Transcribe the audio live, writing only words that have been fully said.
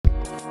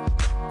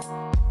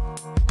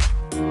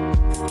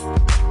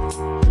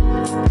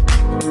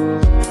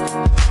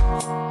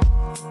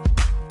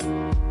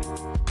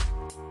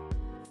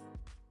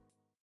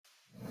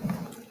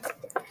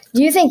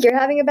Do you think you're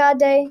having a bad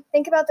day?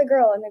 Think about the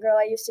girl and the girl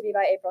I used to be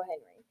by April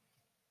Henry.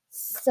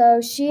 So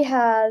she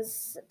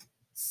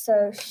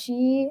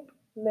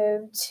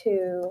moved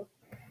to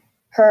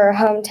her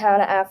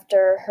hometown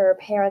after her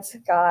parents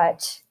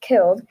got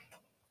killed,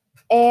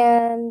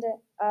 and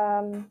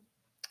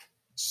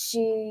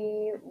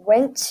she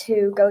went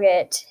to go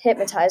get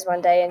hypnotized one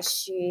day, and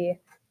she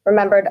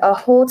remembered a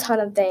whole ton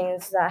of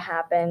things that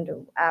happened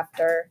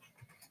after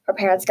her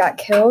parents got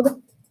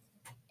killed,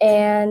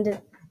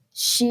 and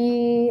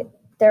she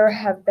there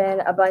have been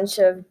a bunch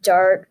of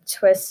dark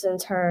twists and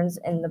turns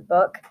in the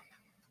book.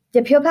 The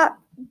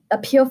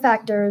appeal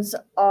factors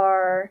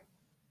are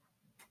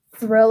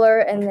thriller,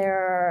 and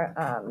there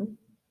are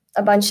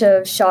a bunch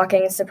of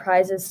shocking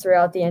surprises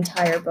throughout the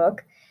entire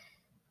book.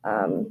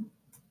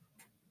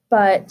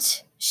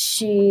 But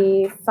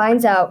she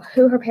finds out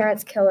who her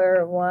parents'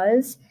 killer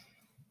was,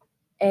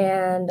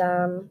 and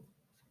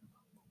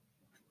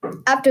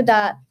after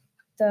that,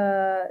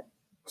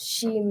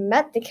 she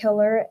met the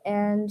killer,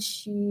 and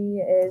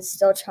she is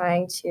still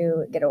trying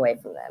to get away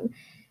from them.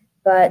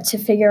 But to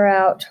figure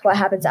out what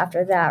happens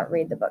after that,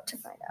 read the book to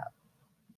find out.